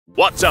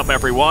What's up,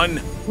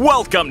 everyone?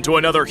 Welcome to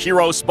another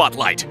Hero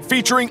Spotlight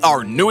featuring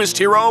our newest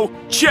hero,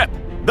 Chip,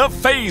 the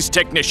Phase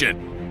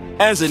Technician.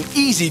 As an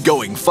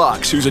easygoing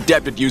fox who's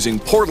adept at using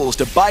portals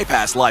to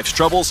bypass life's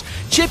troubles,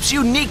 Chip's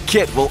unique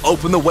kit will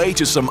open the way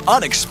to some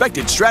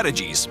unexpected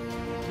strategies.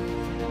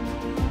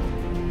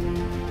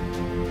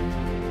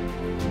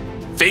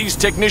 Phase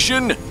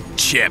Technician,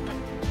 Chip.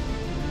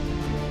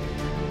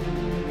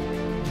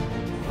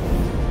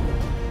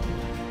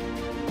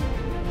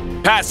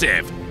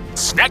 Passive.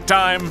 Snack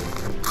time!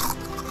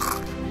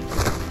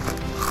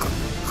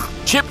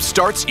 Chip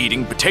starts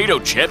eating potato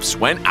chips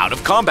when out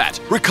of combat,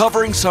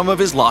 recovering some of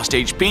his lost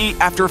HP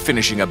after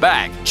finishing a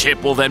bag.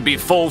 Chip will then be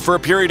full for a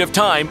period of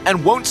time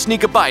and won't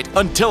sneak a bite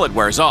until it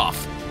wears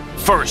off.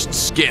 First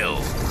skill,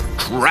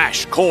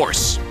 Crash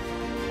Course.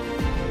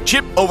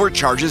 Chip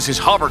overcharges his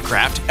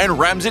hovercraft and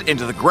rams it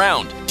into the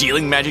ground,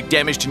 dealing magic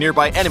damage to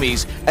nearby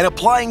enemies and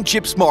applying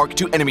Chip's mark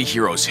to enemy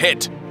heroes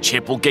hit.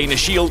 Chip will gain a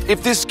shield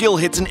if this skill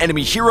hits an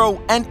enemy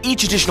hero, and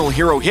each additional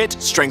hero hit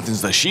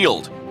strengthens the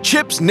shield.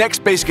 Chip's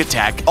next basic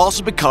attack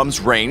also becomes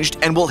ranged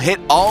and will hit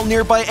all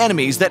nearby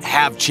enemies that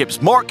have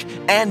Chip's mark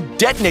and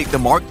detonate the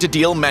mark to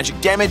deal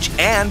magic damage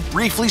and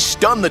briefly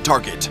stun the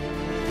target.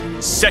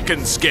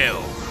 Second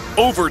skill,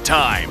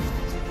 Overtime.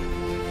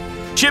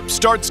 Chip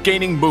starts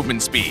gaining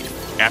movement speed.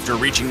 After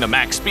reaching the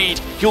max speed,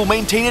 he'll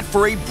maintain it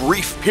for a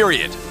brief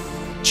period.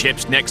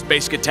 Chip's next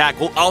basic attack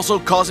will also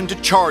cause him to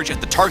charge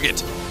at the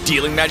target,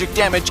 dealing magic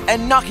damage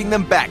and knocking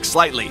them back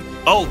slightly.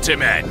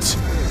 Ultimate.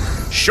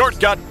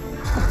 Shortcut.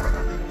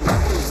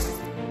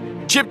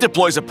 Chip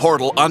deploys a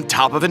portal on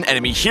top of an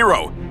enemy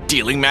hero,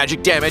 dealing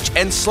magic damage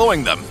and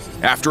slowing them.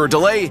 After a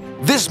delay,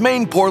 this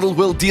main portal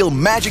will deal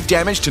magic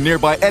damage to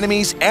nearby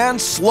enemies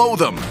and slow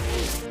them.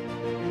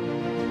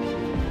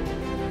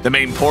 The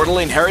main portal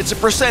inherits a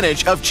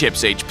percentage of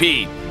Chip's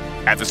HP.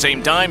 At the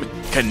same time,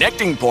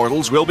 connecting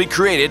portals will be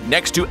created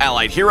next to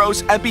allied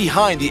heroes and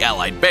behind the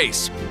allied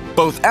base.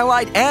 Both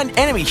allied and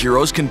enemy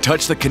heroes can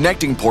touch the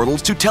connecting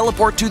portals to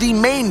teleport to the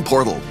main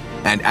portal,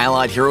 and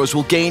allied heroes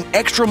will gain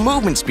extra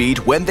movement speed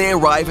when they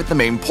arrive at the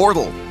main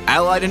portal.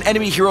 Allied and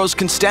enemy heroes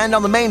can stand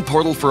on the main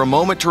portal for a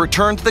moment to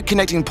return to the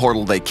connecting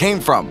portal they came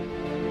from.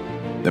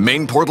 The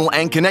main portal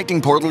and connecting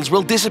portals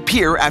will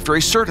disappear after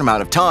a certain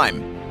amount of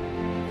time.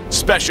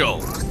 Special.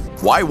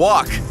 Why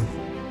walk?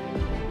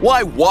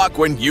 Why walk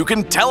when you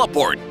can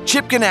teleport?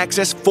 Chip can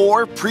access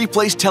 4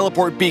 pre-placed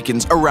teleport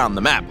beacons around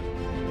the map.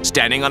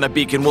 Standing on a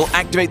beacon will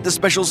activate the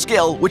special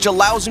skill which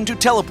allows him to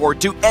teleport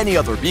to any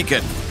other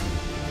beacon.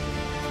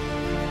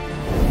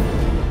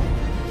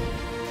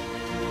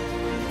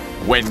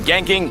 When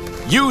ganking,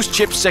 use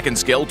Chip's second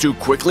skill to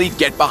quickly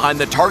get behind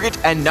the target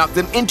and knock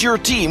them into your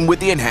team with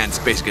the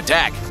enhanced basic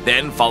attack.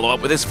 Then follow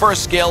up with his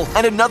first skill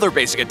and another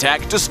basic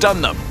attack to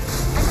stun them.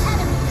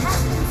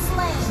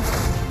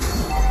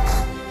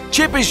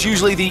 Chip is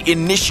usually the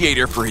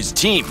initiator for his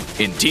team.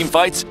 In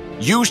teamfights,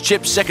 use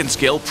Chip's second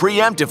skill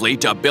preemptively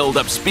to build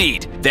up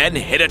speed, then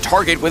hit a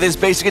target with his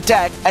basic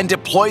attack and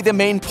deploy the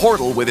main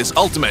portal with his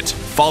ultimate.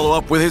 Follow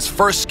up with his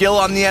first skill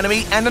on the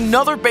enemy and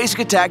another basic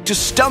attack to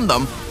stun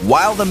them,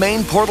 while the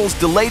main portal's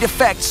delayed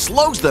effect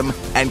slows them,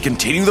 and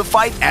continue the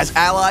fight as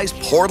allies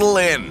portal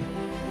in.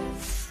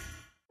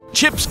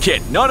 Chip's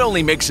kit not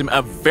only makes him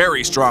a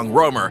very strong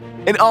roamer,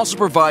 it also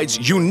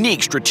provides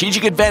unique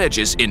strategic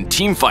advantages in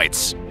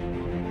teamfights.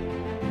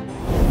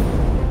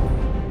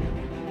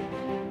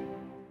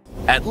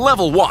 At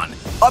level 1,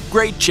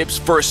 upgrade Chip's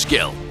first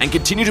skill and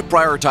continue to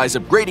prioritize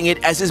upgrading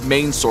it as his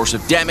main source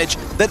of damage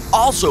that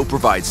also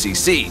provides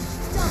CC.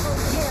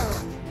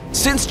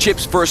 Since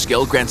Chip's first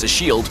skill grants a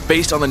shield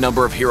based on the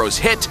number of heroes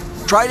hit,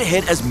 try to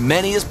hit as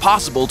many as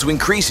possible to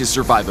increase his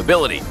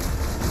survivability.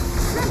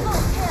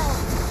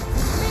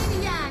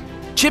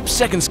 Chip's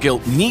second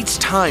skill needs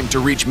time to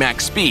reach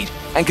max speed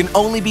and can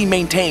only be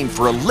maintained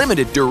for a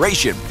limited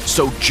duration,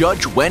 so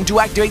judge when to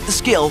activate the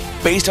skill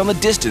based on the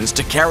distance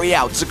to carry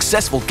out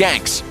successful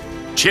ganks.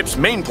 Chip's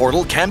main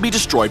portal can be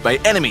destroyed by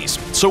enemies,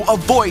 so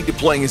avoid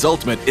deploying his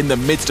ultimate in the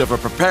midst of a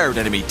prepared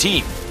enemy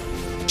team.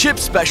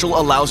 Chip's special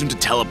allows him to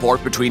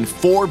teleport between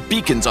 4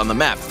 beacons on the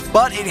map,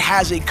 but it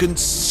has a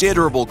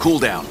considerable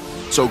cooldown,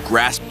 so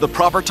grasp the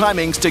proper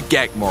timings to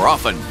gank more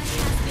often.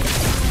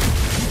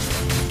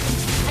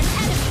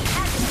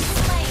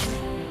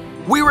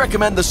 We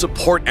recommend the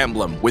support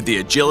emblem with the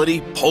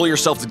agility, pull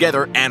yourself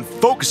together, and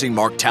focusing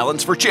mark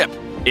talents for Chip.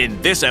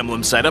 In this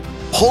emblem setup,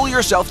 pull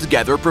yourself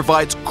together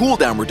provides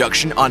cooldown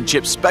reduction on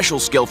Chip's special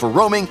skill for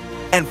roaming,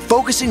 and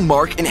focusing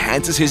mark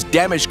enhances his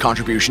damage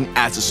contribution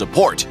as a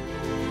support.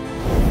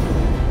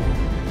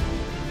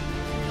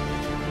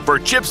 For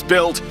Chip's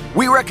build,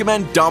 we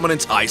recommend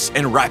Dominance Ice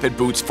and Rapid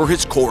Boots for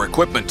his core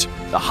equipment.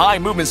 The high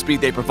movement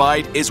speed they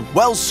provide is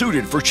well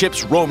suited for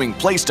Chip's roaming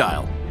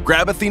playstyle.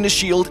 Grab Athena's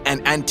Shield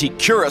and Antique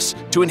Cuirass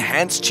to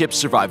enhance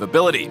Chip's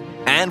survivability,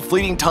 and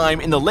fleeting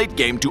time in the late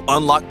game to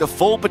unlock the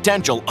full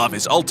potential of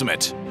his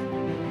ultimate.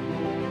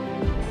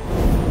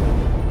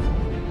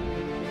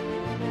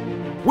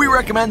 we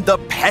recommend the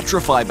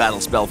Petrify battle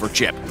spell for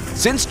Chip.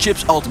 Since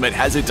Chip's ultimate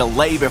has a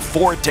delay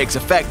before it takes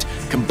effect,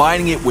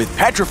 combining it with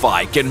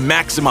Petrify can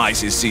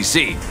maximize his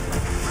CC.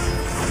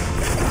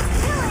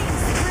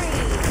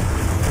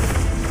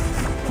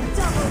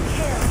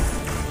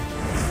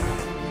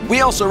 We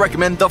also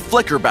recommend the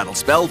Flicker battle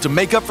spell to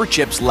make up for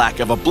Chip's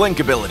lack of a blink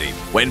ability.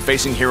 When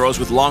facing heroes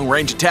with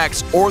long-range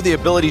attacks or the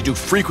ability to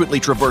frequently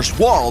traverse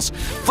walls,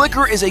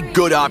 Flicker is a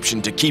good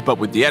option to keep up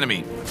with the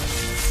enemy.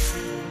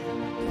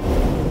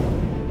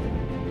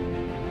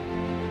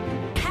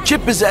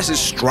 Chip possesses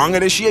strong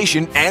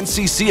initiation and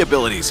CC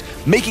abilities,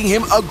 making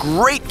him a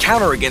great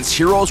counter against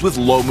heroes with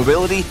low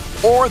mobility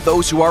or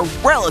those who are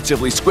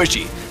relatively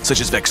squishy,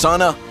 such as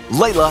Vexana,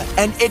 Layla,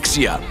 and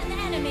Ixia.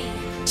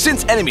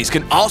 Since enemies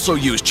can also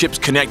use Chip's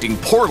connecting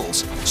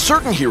portals,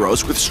 certain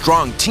heroes with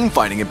strong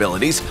teamfighting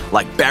abilities,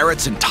 like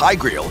Barretts and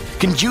Tigreal,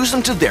 can use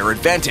them to their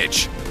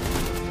advantage.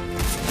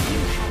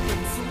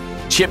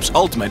 Chip's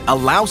ultimate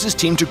allows his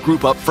team to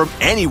group up from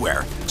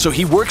anywhere, so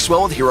he works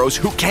well with heroes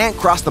who can't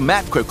cross the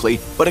map quickly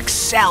but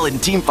excel in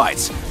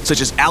teamfights,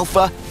 such as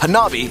Alpha,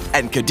 Hanabi,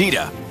 and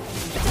Kadita.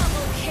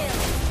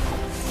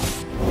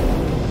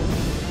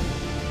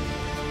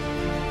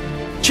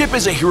 Chip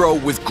is a hero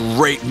with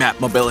great map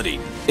mobility.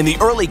 In the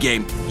early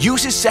game,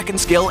 use his second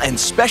skill and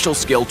special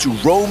skill to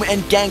roam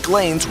and gank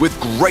lanes with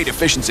great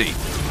efficiency.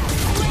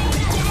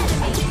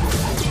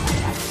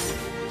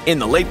 In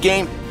the late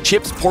game,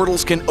 Chip's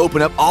portals can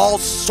open up all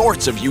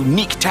sorts of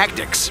unique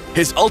tactics.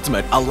 His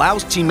ultimate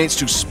allows teammates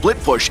to split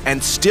push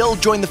and still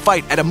join the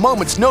fight at a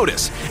moment's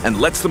notice,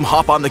 and lets them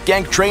hop on the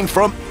gank train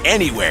from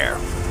anywhere.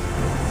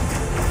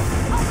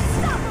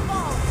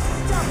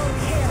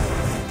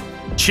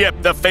 Chip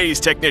the Phase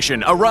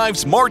Technician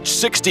arrives March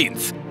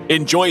 16th.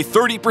 Enjoy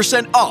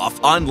 30%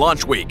 off on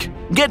launch week.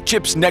 Get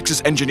Chip's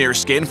Nexus Engineer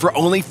skin for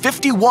only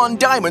 51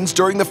 diamonds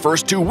during the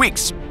first 2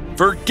 weeks.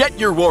 Forget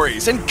your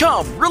worries and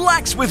come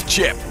relax with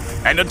Chip.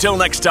 And until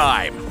next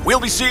time, we'll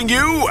be seeing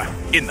you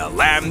in the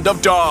Land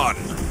of Dawn.